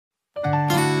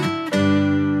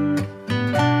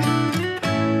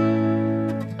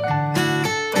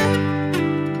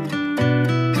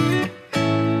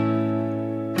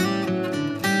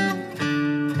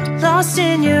lost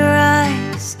in your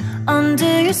eyes,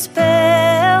 under your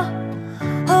spell.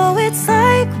 Oh, it's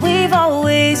like we've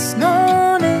always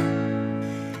known it.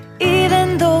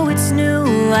 Even though it's new,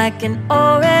 I can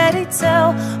already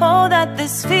tell. Oh, that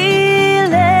this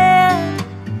feeling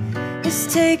is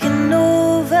taking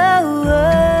over.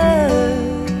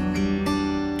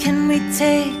 Can we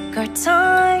take our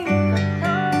time?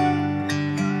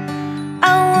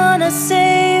 I wanna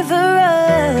savor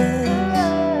us.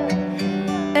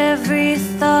 Every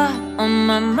thought on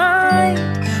my mind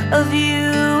of you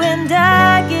and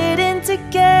I getting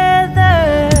together.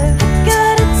 I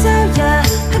gotta tell ya,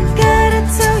 I gotta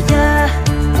tell ya,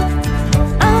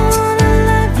 I wanna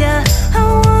love ya, I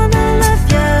wanna love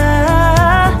ya.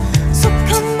 So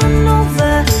come on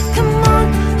over, come on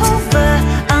over.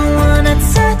 I wanna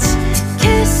touch,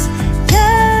 kiss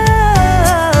you.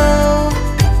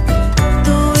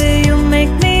 The way you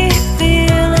make me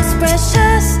feel is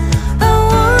precious. I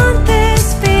want this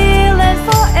feeling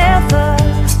forever.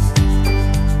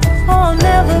 Oh, I'll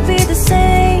never be the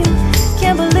same.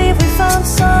 Can't believe we found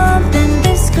something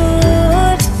this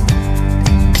good.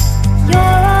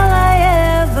 You're all I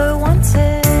ever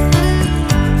wanted.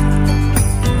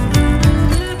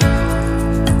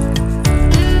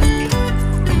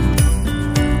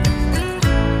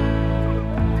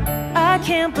 I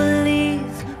can't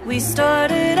believe we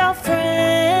started out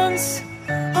friends.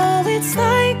 Oh, it's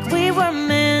like we were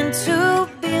meant to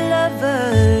be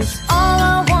lovers. All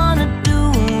I wanna do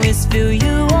is feel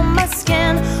you on my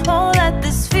skin. Oh, let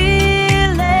this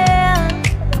feeling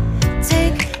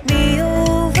take me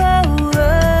over.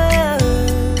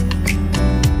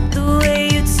 The way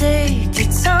you take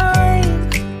your time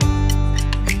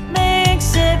makes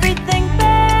everything